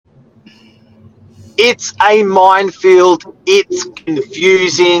It's a minefield. It's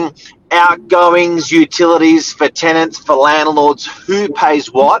confusing. Outgoings, utilities for tenants, for landlords, who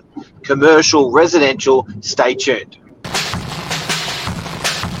pays what, commercial, residential. Stay tuned.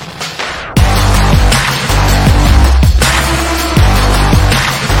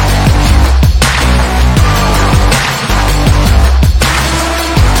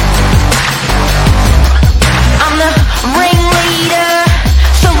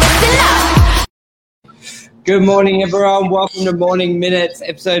 Good morning, everyone. Welcome to Morning Minutes,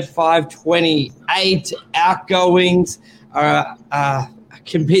 episode 528. Outgoings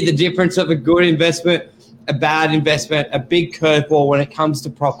can be the difference of a good investment, a bad investment, a big curveball when it comes to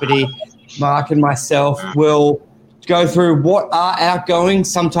property. Mark and myself will go through what are outgoings,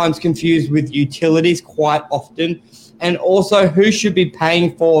 sometimes confused with utilities quite often, and also who should be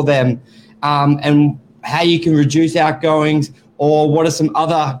paying for them, and how you can reduce outgoings, or what are some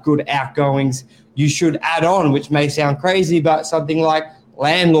other good outgoings you should add on, which may sound crazy, but something like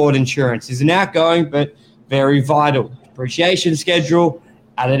landlord insurance is an outgoing but very vital. Depreciation schedule,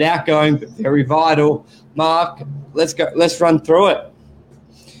 added outgoing but very vital. Mark, let's go. Let's run through it.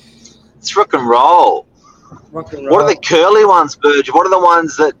 Let's rock and roll. Rock and roll. What are the curly ones, Burge? What are the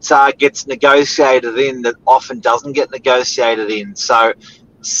ones that gets negotiated in that often doesn't get negotiated in? So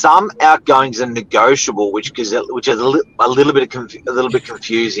some outgoings are negotiable, which is a little bit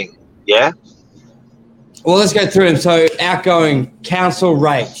confusing. Yeah. Well, let's go through them. So outgoing council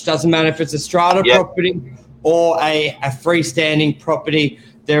rates, doesn't matter if it's a strata property or a freestanding property,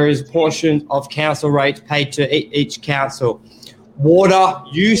 there is portion of council rates paid to each council. Water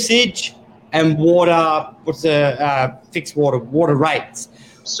usage and fixed water rates.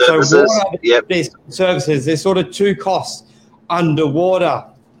 Services, services, there's sort of two costs underwater.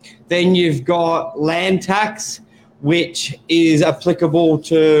 Then you've got land tax, which is applicable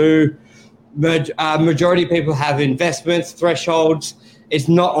to majority of people have investments thresholds. It's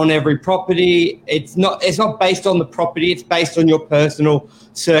not on every property. It's not based on the property. It's based on your personal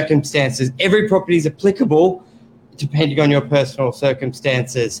circumstances. Every property is applicable depending on your personal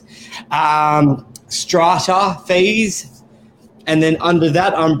circumstances. Strata fees, and then under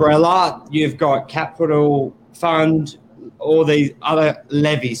that umbrella, you've got capital fund, all these other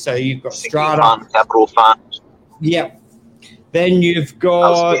levies. So you've got strata fund, capital fund. Yep. Then you've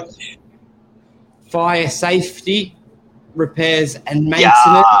got fire safety, repairs and maintenance.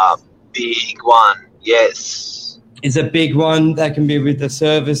 Yeah, big one, yes. Is a big one that can be with the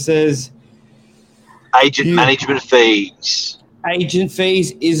services. Agent management fees. Agent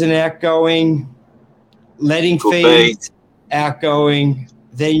fees is an outgoing. Letting Could fees, outgoing.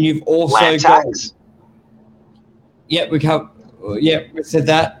 Then you've also land tax. We said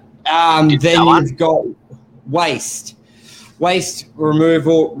that. Then you've got waste. Waste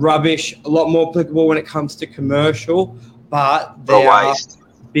removal, rubbish, a lot more applicable when it comes to commercial, but there are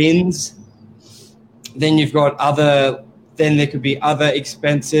bins. Then you've got then there could be other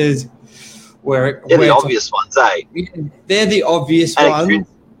expenses where the obvious ones, eh? They're the obvious ones.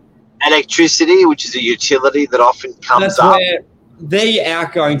 Electricity, which is a utility that often comes up. Where they're your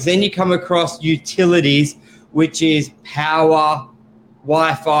outgoings. Then you come across utilities, which is power,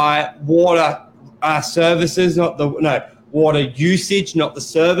 Wi-Fi, water services, water usage, not the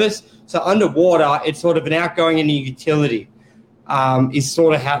service. So underwater, it's sort of an outgoing and a utility. Is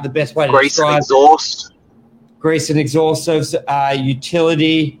sort of how the best way to describe grease and exhaust service,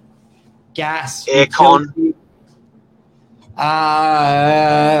 utility, gas, aircon. Goes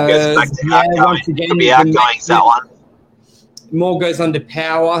back to outgoing. Could be outgoings, that one. More goes under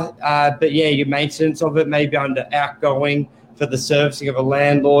power, but your maintenance of it may be under outgoing for the servicing of a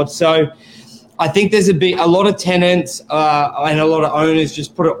landlord. So I think there's a lot of tenants and a lot of owners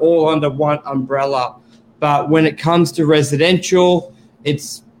just put it all under one umbrella. But when it comes to residential,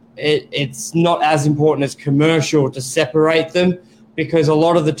 it's not as important as commercial to separate them, because a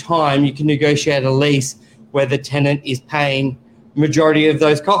lot of the time you can negotiate a lease where the tenant is paying majority of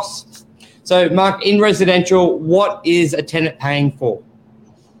those costs. So, Mark, in residential, what is a tenant paying for?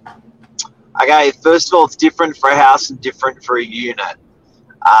 Okay, first of all, it's different for a house and different for a unit.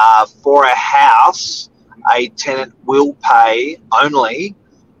 For a house, a tenant will pay only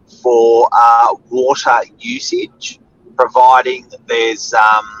for water usage, providing there's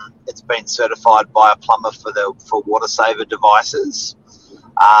it's been certified by a plumber for water saver devices.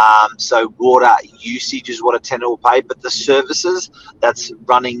 So water usage is what a tenant will pay, but the services, that's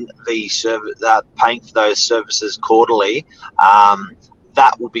running the service, paying for those services quarterly,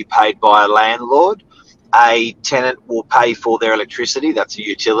 that will be paid by a landlord. A tenant will pay for their electricity, that's a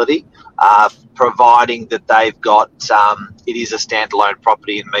utility. providing that they've got it is a standalone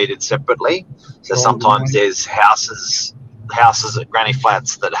property and metered separately. So sometimes there's houses at granny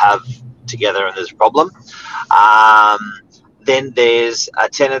flats that have together and there's a problem. Then there's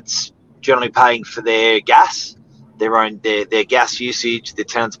tenants generally paying for their gas, their gas usage. The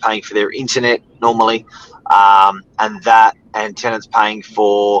tenants paying for their internet normally, and tenants paying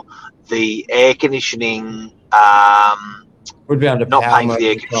for the air conditioning. Would be under not paying for the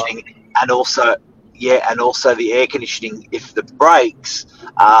air conditioning, and also the air conditioning, if the breaks,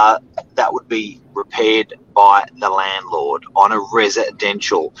 that would be repaired by the landlord on a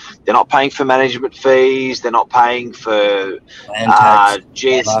residential. They're not paying for management fees. They're not paying for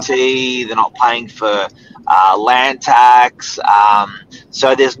GST. They're not paying for land tax.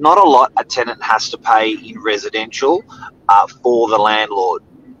 So there's not a lot a tenant has to pay in residential for the landlord.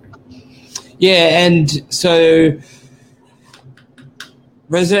 Yeah, and so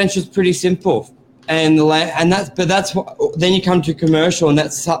residential is pretty simple. And that's what, then you come to commercial, and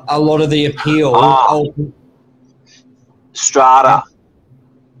that's a lot of the appeal. Strata.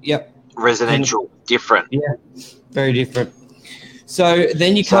 Yep. Residential, different. Yeah, very different. So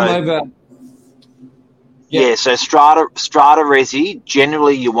then you come over. Yeah, so strata resi,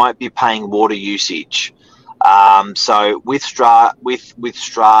 generally you won't be paying water usage. So with strata,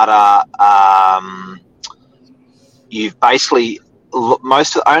 you've basically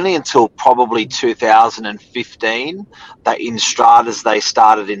only until probably 2015 that in stratas they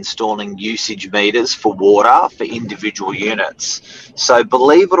started installing usage meters for water for individual units. So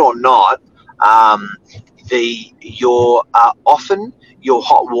believe it or not, often your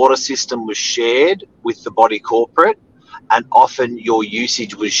hot water system was shared with the body corporate, and often your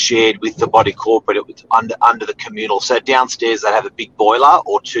usage was shared with the body corporate. It was under the communal. So downstairs they have a big boiler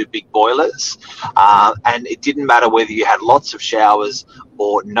or two big boilers, and it didn't matter whether you had lots of showers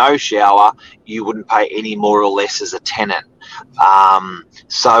or no shower, you wouldn't pay any more or less as a tenant.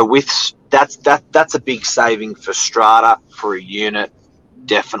 So that's a big saving for strata, for a unit,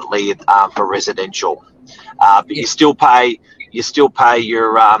 definitely for residential. But you still pay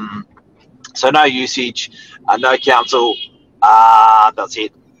your so no usage, no council. That's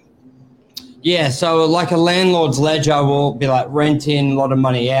it. Yeah, so like a landlord's ledger will be like rent in, a lot of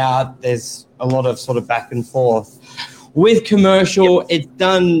money out. There's a lot of sort of back and forth. With commercial, It's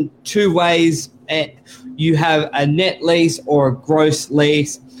done two ways. You have a net lease or a gross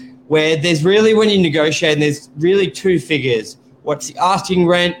lease, where there's really, when you negotiate, there's really two figures. What's the asking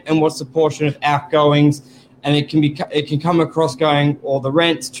rent and what's the portion of outgoings? And it can come across going, or the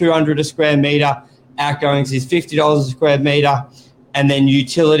rent's $200 a square meter, outgoings is $50 a square meter, and then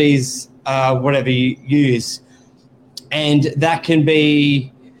utilities, whatever you use. And that can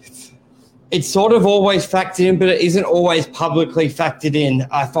be, it's sort of always factored in, but it isn't always publicly factored in.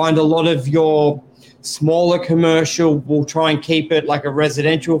 I find a lot of your smaller commercial will try and keep it like a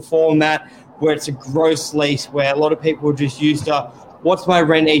residential format, where it's a gross lease, where a lot of people are just used to, what's my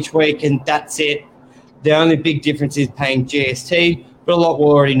rent each week, and that's it. The only big difference is paying GST, but a lot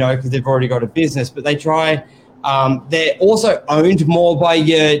will already know because they've already got a business. But they try, they're also owned more by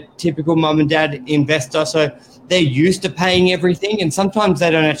your typical mum and dad investor, so they're used to paying everything, and sometimes they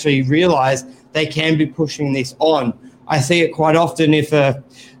don't actually realize they can be pushing this on. I see it quite often if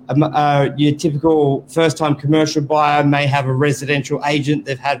your typical first-time commercial buyer may have a residential agent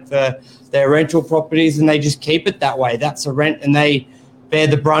they've had for their rental properties, and they just keep it that way. That's a rent, and they bear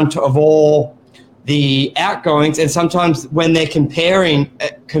the brunt of all the outgoings. And sometimes when they're comparing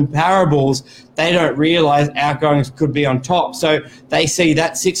comparables, they don't realize outgoings could be on top. So they see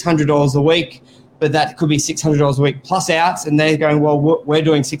that $600 a week, but that could be $600 a week plus outs, and they're going, well, we're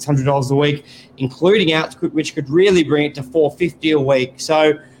doing $600 a week, including outs, which could really bring it to $450 a week.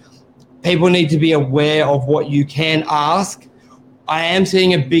 So people need to be aware of what you can ask. I am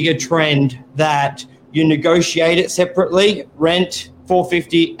seeing a bigger trend that you negotiate it separately, rent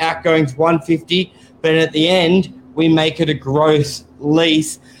 $450, outgoings $150, but at the end we make it a gross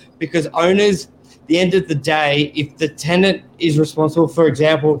lease, because owners, at the end of the day, if the tenant is responsible, for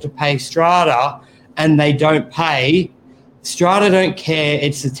example, to pay strata and they don't pay, strata don't care.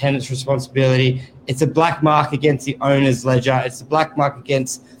 It's the tenant's responsibility. It's a black mark against the owner's ledger. It's a black mark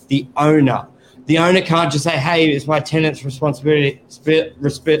against the owner. The owner can't just say, hey, it's my tenant's responsibility.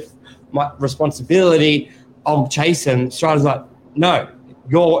 My responsibility, I'll chase him. Strata's like, no,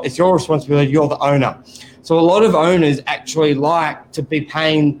 it's your responsibility. You're the owner. So a lot of owners actually like to be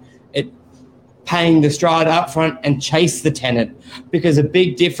paying the strata up front and chase the tenant, because a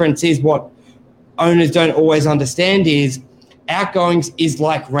big difference is what owners don't always understand is outgoings is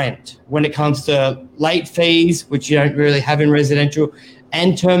like rent when it comes to late fees, which you don't really have in residential,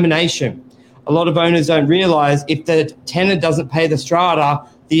 and termination. A lot of owners don't realise if the tenant doesn't pay the strata,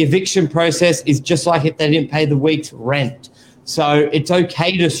 the eviction process is just like if they didn't pay the week's rent. So it's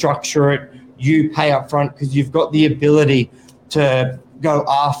okay to structure it, you pay up front, because you've got the ability to go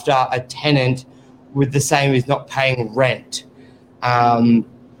after a tenant with the same as not paying rent.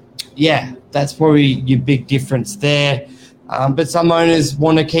 That's probably your big difference there. But some owners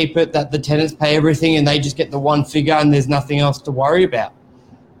want to keep it that the tenants pay everything and they just get the one figure and there's nothing else to worry about.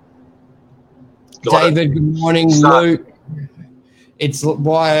 David, good morning. Luke. It's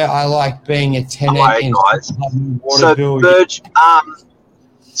why I like being a tenant. Hello, guys. So, Burge,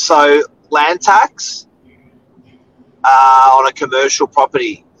 so land tax on a commercial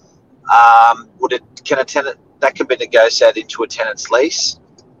property, can a tenant, that can be negotiated into a tenant's lease?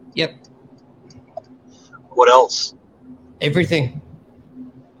 Yep. What else? Everything.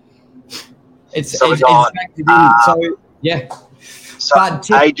 It's So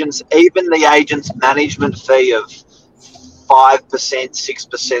agents, even the agent's management fee of 5%, 6%,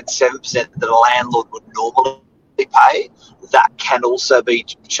 7% that a landlord would normally pay, that can also be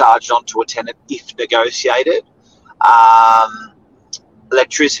charged onto a tenant if negotiated.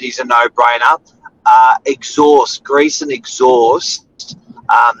 Electricity is a no-brainer. Exhaust, grease and exhaust.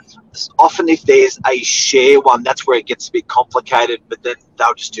 Often if there's a share one, that's where it gets a bit complicated, but then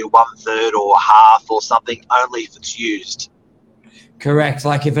they'll just do 1/3 or half or something, only if it's used. Correct.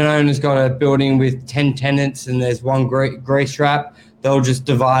 Like if an owner's got a building with 10 tenants and there's one grease trap, they'll just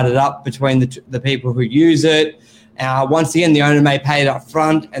divide it up between the people who use it. Once again, the owner may pay it up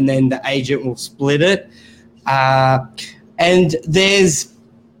front and then the agent will split it. And there's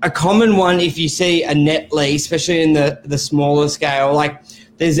a common one if you see a net lease, especially in the smaller scale, like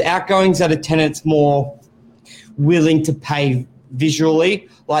there's outgoings that a tenant's more willing to pay visually.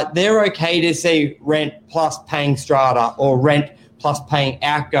 Like they're okay to see rent plus paying strata or rent plus paying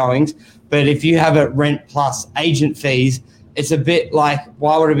outgoings. But if you have a rent plus agent fees, it's a bit like,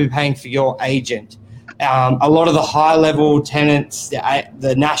 why would I be paying for your agent? A lot of the high-level tenants,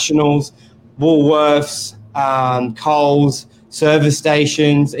 the Nationals, Woolworths, Coles, service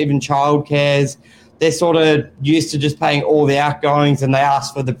stations, even childcares, they're sort of used to just paying all the outgoings and they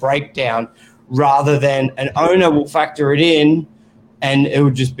ask for the breakdown rather than an owner will factor it in and it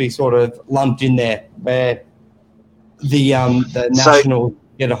would just be sort of lumped in there where the Nationals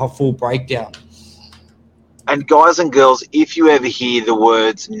get a full breakdown. And guys and girls, if you ever hear the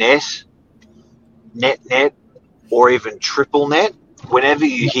words net, or even triple net, whenever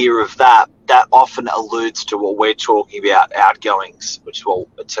you hear of that, that often alludes to what we're talking about, outgoings, which is what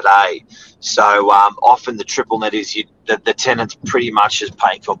today. So often the triple net is the tenant's pretty much just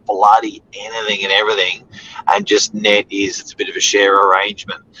paying for bloody anything and everything, and just net it's a bit of a share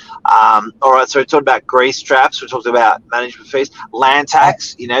arrangement. All right, so we talked about grease traps, we talked about management fees, land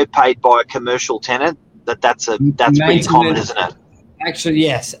tax, paid by a commercial tenant. That's pretty common, isn't it? Actually,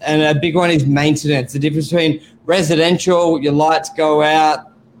 yes, and a big one is maintenance. The difference between residential, your lights go out,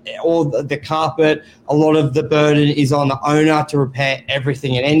 all the carpet, a lot of the burden is on the owner to repair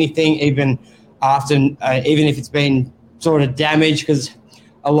everything and anything, even if it's been sort of damaged, because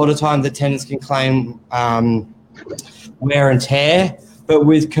a lot of times the tenants can claim wear and tear. But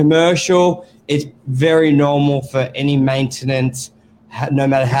with commercial, it's very normal for any maintenance, no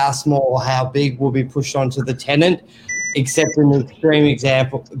matter how small or how big, will be pushed onto the tenant, except in the extreme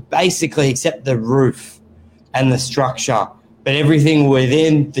example, basically except the roof and the structure. But everything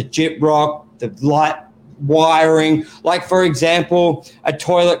within the gyprock, the light wiring, like for example, a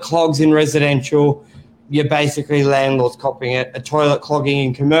toilet clogs in residential, you're basically landlords copying it. A toilet clogging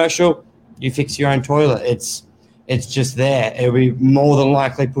in commercial, you fix your own toilet. It's just there. It'll be more than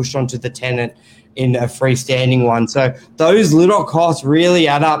likely pushed onto the tenant in a freestanding one. So those little costs really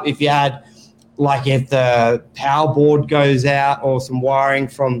add up. If you add, like if the power board goes out or some wiring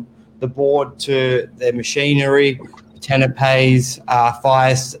from the board to the machinery, tenant pays,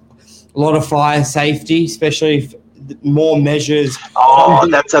 fires, a lot of fire safety, especially if more measures. Oh,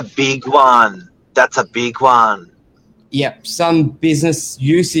 that's a big one. Yep. Some business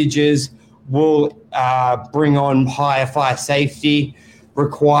usages will bring on higher fire safety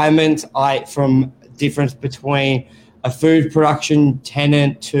requirements. From difference between a food production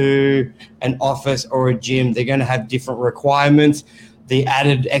tenant to an office or a gym, they're going to have different requirements. The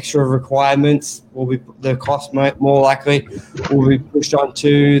added extra requirements will be the cost more likely will be pushed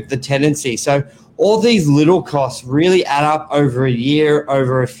onto the tenancy. So all these little costs really add up over a year,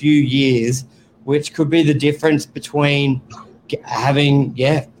 over a few years, which could be the difference between having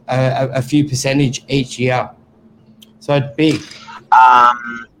a few percentage each year. So it's big.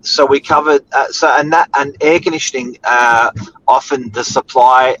 So we covered and air conditioning. Often the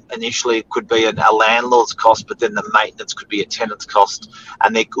supply initially could be a landlord's cost, but then the maintenance could be a tenant's cost,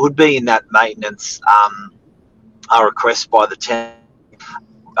 and there could be in that maintenance a request by the tenant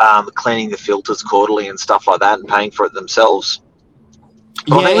cleaning the filters quarterly and stuff like that, and paying for it themselves.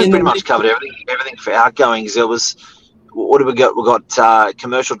 Well, I think we pretty much covered everything for outgoings. There was, what do we got? We got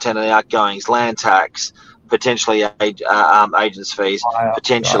commercial tenant outgoings, land tax, potentially agents' fees,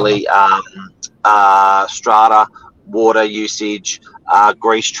 potentially strata, water usage,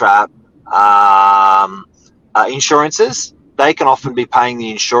 grease trap, insurances. They can often be paying the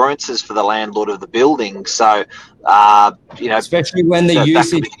insurances for the landlord of the building. So, especially when the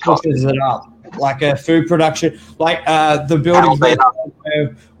usage pushes it up. Like a food production, like the buildings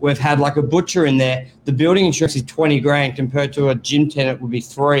where we've had like a butcher in there, the building insurance is 20 grand compared to a gym tenant would be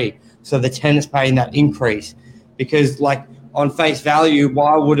 3. So the tenant's paying that increase because, like, on face value,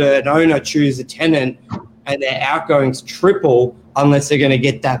 why would an owner choose a tenant and their outgoings triple unless they're going to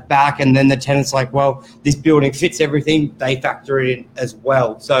get that back? And then the tenant's like, well, this building fits everything. They factor it in as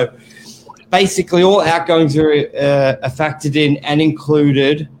well. So basically all outgoings are factored in and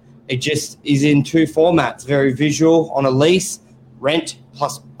included. It just is in 2 formats, very visual on a lease, rent,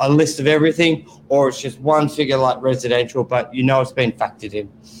 plus a list of everything, or it's just one figure like residential, but it's been factored in.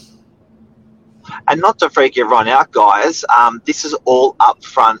 And not to freak everyone out, guys, this is all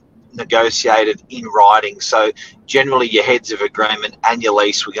upfront negotiated in writing. So generally your heads of agreement and your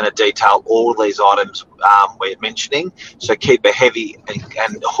lease, we're going to detail all of these items we're mentioning. So keep a heavy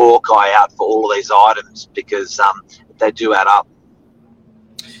and hawk eye out for all of these items because they do add up.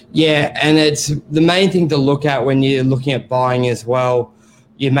 Yeah, and it's the main thing to look at when you're looking at buying as well.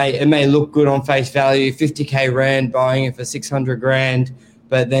 It may look good on face value, 50k rand buying it for 600 grand,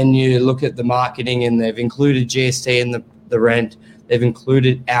 but then you look at the marketing and they've included GST in the rent, they've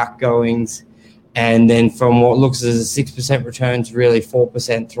included outgoings, and then from what looks as a 6% returns, really 4%,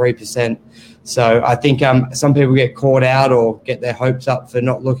 3%. So I think some people get caught out or get their hopes up for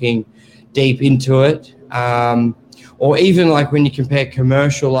not looking deep into it. Or even like when you compare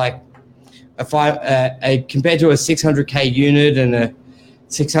commercial, like compared to a 600k unit and a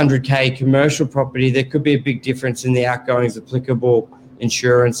 600k commercial property, there could be a big difference in the outgoings applicable,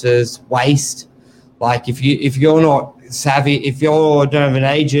 insurances, waste. Like if you're not savvy, if you don't have an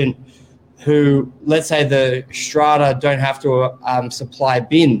agent who, let's say the strata don't have to supply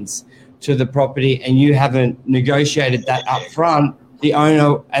bins to the property and you haven't negotiated that up front, the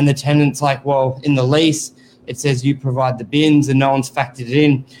owner and the tenant's like, well, in the lease, it says you provide the bins and no one's factored it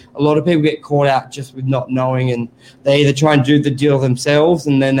in. A lot of people get caught out just with not knowing, and they either try and do the deal themselves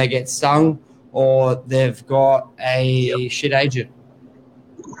and then they get stung, or they've got a shit agent.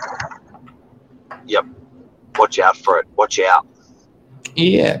 Yep. Watch out for it. Watch out.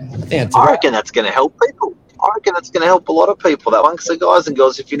 Yeah. I reckon that's going to help people. I reckon that's going to help a lot of people, that one. So guys and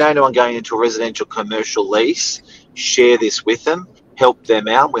girls, if you know anyone going into a residential commercial lease, share this with them. Help them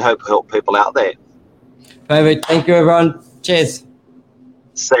out. We hope to help people out there. Perfect. Thank you, everyone. Cheers.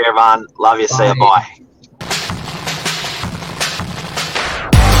 See you, everyone. Love you. Bye. See you. Bye.